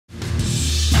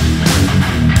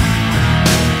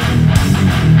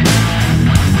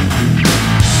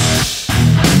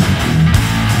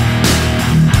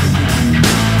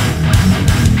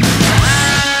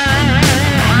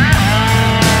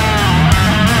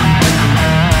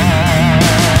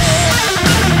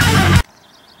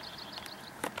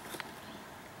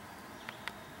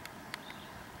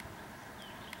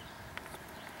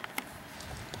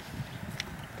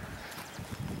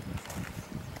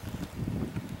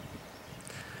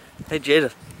Hey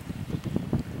Jada.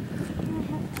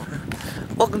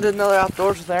 Welcome to another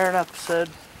Outdoors with Aaron episode.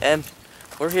 And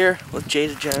we're here with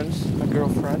Jada Jones, my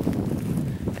girlfriend.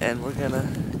 And we're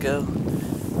gonna go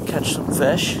catch some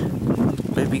fish.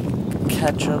 Maybe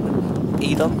catch them and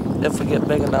eat them if we get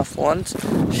big enough ones.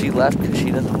 She left because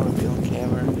she doesn't want to be on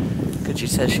camera. Because she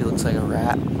says she looks like a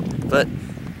rat. But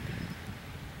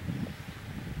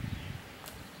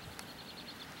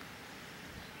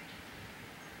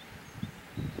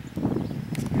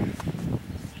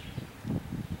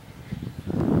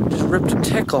ripped a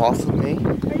tick off of me.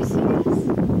 Are you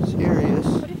serious? Serious.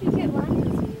 What if you get Lyme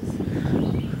disease?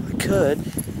 I could.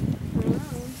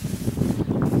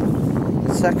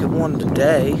 Wow. Second one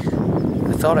today.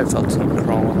 I thought I felt something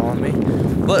crawling on me.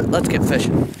 But let's get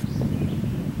fishing.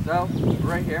 So,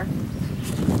 right here.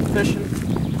 Fishing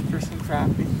for some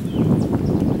crappies.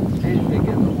 Hey, they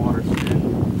get in the water soon.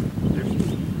 There's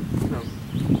some.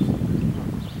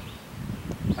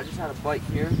 I just had a bite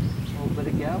here a little bit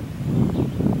ago.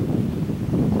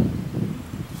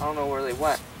 I don't know where they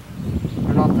went.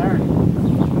 They're not there anymore.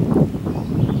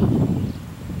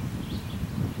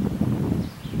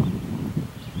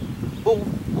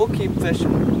 We'll keep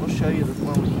fishing. We'll show you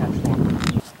when we catch one.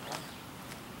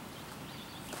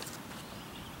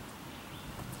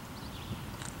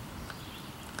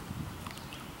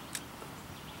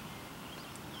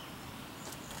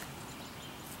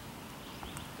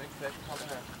 Big fish coming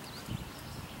in.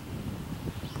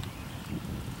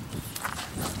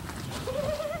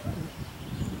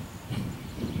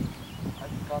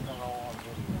 Got that all on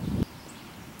video.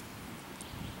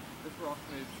 This rock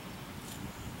moves.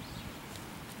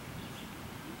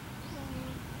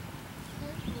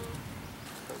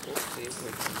 We'll see if we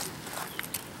can.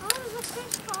 Oh, there's a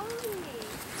fish following me.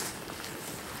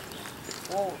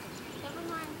 Well, Never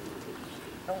mind.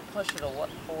 don't push it away,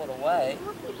 pull it away.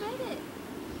 Look, he bit it.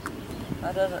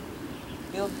 That doesn't.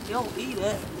 He'll eat it.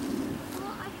 Well,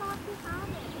 I thought he had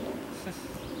it.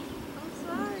 I'm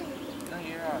sorry. No,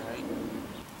 you're alright.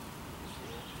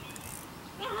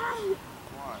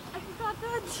 Why? I forgot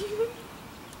that too.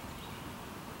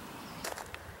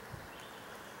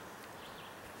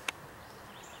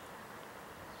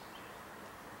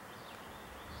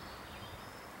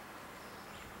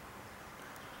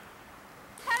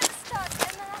 Had it stuck,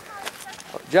 and then I had it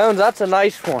stuck. Jones, that's a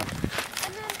nice one. And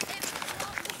then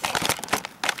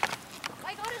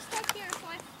I got it stuck here, so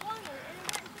I flung it, and it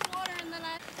went into the water, and then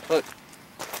I... Look,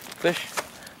 fish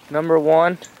number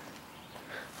one.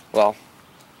 Well,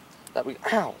 that we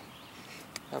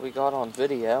got on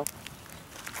video.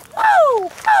 Woo!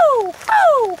 Woo!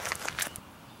 Woo!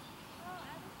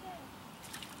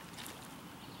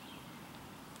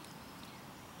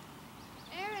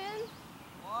 Aaron,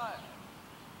 What?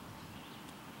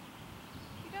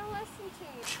 you don't listen to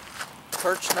me.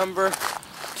 Perch number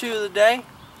 2 of the day.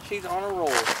 She's on a roll.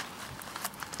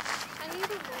 I need a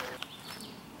roll.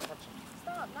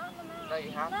 Stop, not in the mouth. No,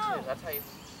 you have No. to. That's how you.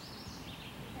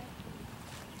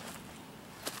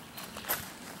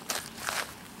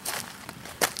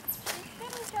 It's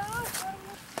gonna go.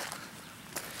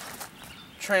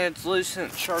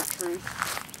 Translucent chartreuse.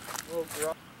 Little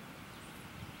drop.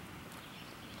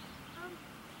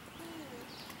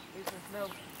 There's no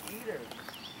eater.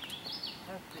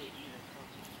 That's the eater.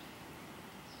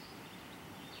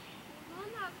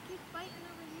 One that keeps biting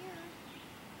over here.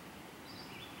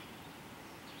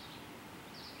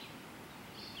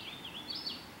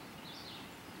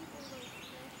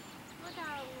 Look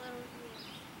how little he is.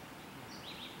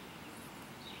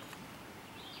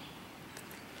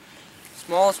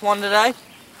 Smallest one today?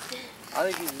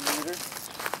 I think he's an eater.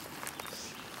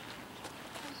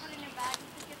 And put in your bag if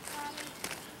it gets cloudy.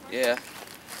 Yeah.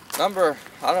 Number,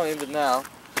 I don't even know.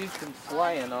 She's been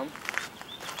slaying them.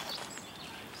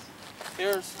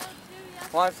 Here's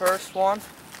my first one.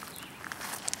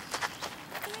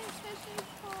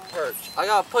 Perch. I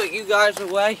gotta put you guys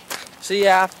away. See you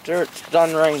after it's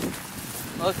done raining.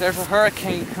 Look, there's a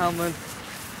hurricane coming.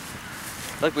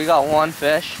 Look, we got one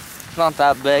fish. It's not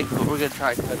that big, but we're gonna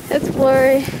try to cook it. It's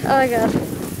blurry. Oh my god.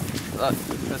 Look,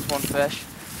 this one fish.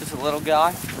 Just a little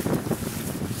guy.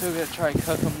 So we're gonna try and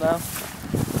cook him though.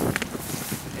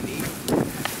 And eat.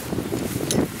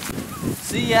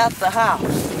 See you at the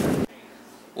house.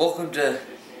 Welcome to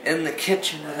In the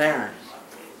Kitchen with Aaron.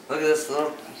 Look at this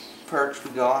little perch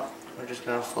we got. We're just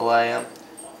gonna fillet him.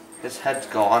 His head's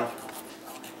gone.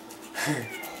 Can't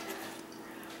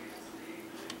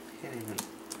even.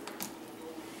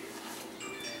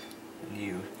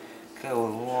 You go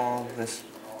along this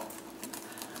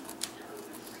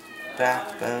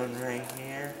backbone right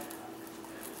here.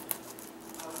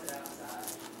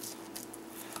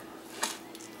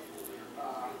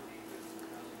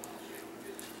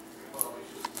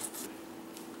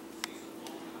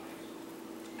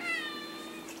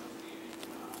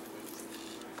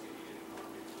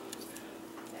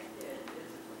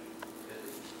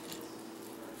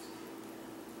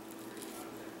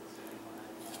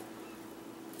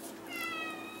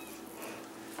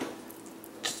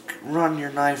 run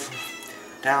your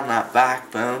knife down that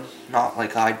backbone. Not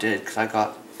like I did, because I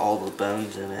got all the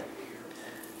bones in it.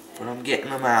 But I'm getting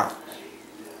them out.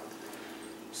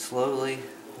 Slowly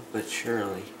but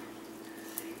surely.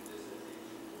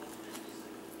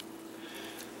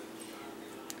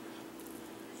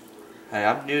 Hey,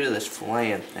 I'm new to this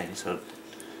filleting thing, so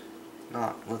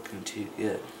not looking too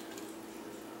good.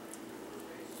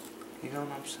 You know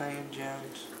what I'm saying,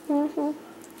 Jones? Mm-hmm.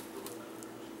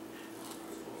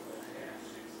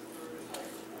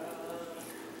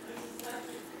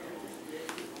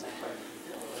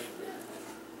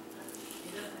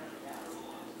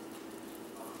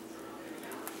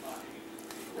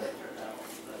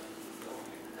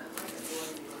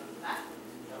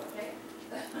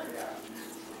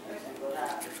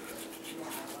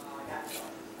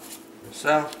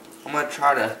 So, I'm going to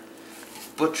try to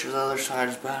butcher the other side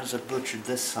as bad as I butchered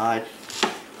this side.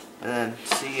 And then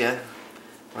see ya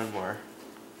when we're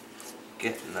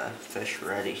getting the fish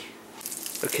ready.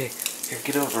 Okay, here,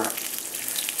 get over it.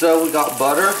 So, we got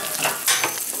butter.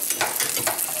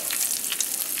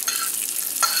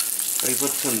 We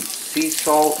put some sea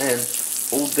salt and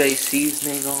Old Bay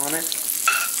seasoning on it.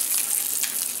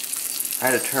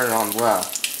 I had to turn it on low.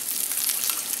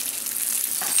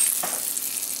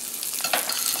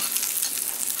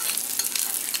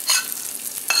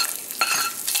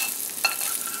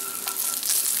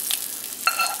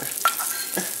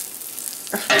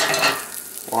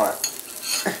 What?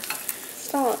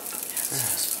 Stop.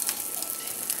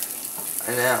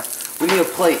 I know. We need a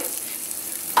plate.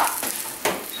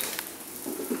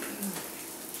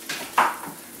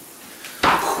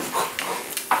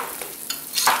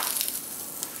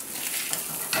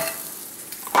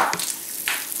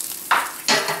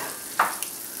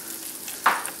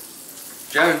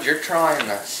 Jones, you're trying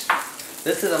this.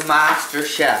 This is a master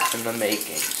chef in the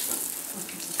making.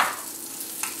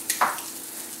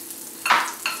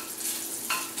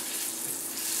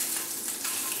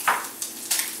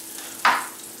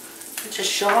 You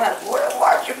just shot it.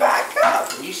 Why'd you back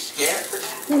up? Are you scared?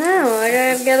 No, I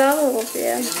gotta get all of you.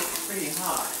 It's pretty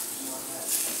hot.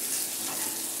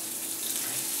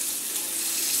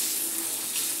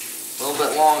 A little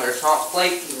bit longer. It's not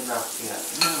flaky enough yet.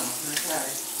 No,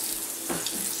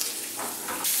 okay.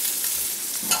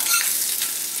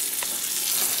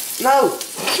 No!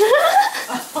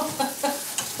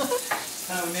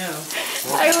 Oh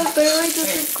no. I was literally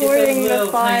just Hey, recording it's a the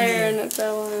little fire tiny- and it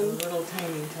fell in. Little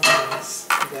tiny tongs.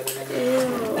 You got it in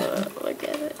Ew, there. look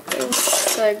at it. It's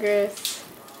so gross.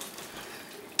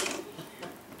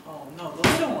 Oh no, the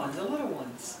little ones, the little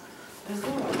ones. There's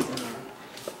little ones in there.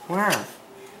 Where?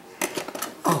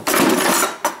 Oh.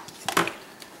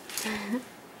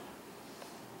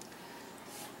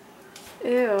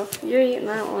 Ew, you're eating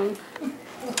that one.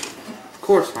 Of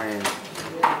course I am.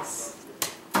 Yes.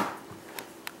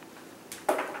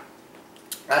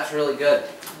 That's really good.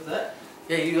 Was that?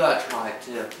 Yeah, you gotta try it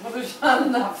too. Well, there's not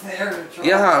enough there to try.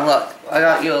 Yeah, look. I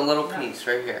got you a little piece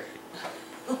right here.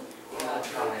 I'll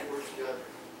try it.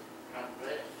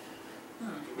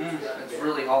 It's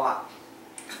really hot.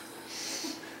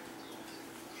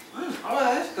 Oh,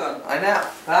 that's good. I know.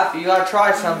 Pappy, you gotta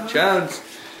try some. Jones.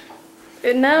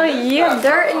 No, you have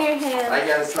dirt in your hand.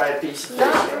 gotta try a piece of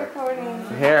Not recording.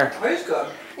 Here. It's good.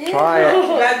 Try it. Ew,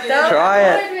 Glad you don't Try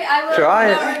it. record me. I will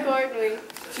Try not it. record me.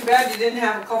 Too bad you didn't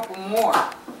have a couple more.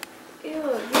 Ew, you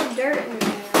have dirt in your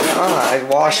hand. Ah, I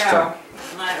washed I know. them.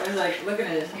 I was like looking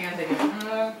at his hand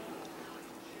thinking,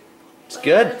 It's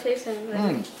good. It tastes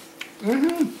anything.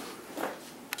 Mm-hmm.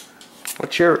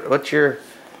 What's your?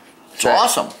 It's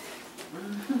awesome.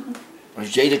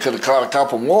 If Jada could have caught a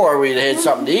couple more, we'd have had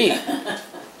something to eat.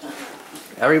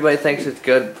 Everybody thinks it's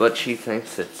good, but she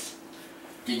thinks it's.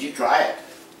 Did you try it?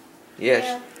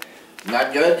 Yes.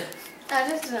 Not good? I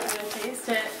just didn't really taste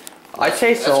it. I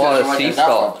taste a That's lot 'cause of there sea wasn't enough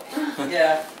salt. of it.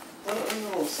 yeah, a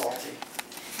little salty.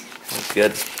 It's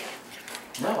good.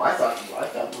 No, I thought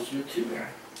it was good too, man.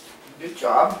 Good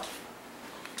job.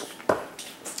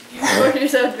 You poured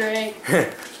yourself a drink.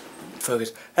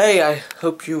 Focus. Hey, I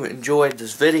hope you enjoyed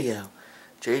this video.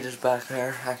 Jada's back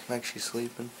there acting like she's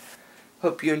sleeping.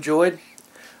 Hope you enjoyed.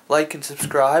 Like and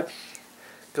subscribe.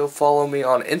 Go follow me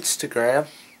on Instagram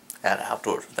at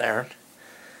Outdoors with Aaron.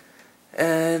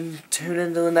 And tune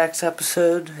into the next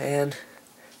episode and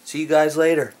see you guys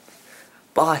later.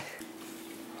 Bye.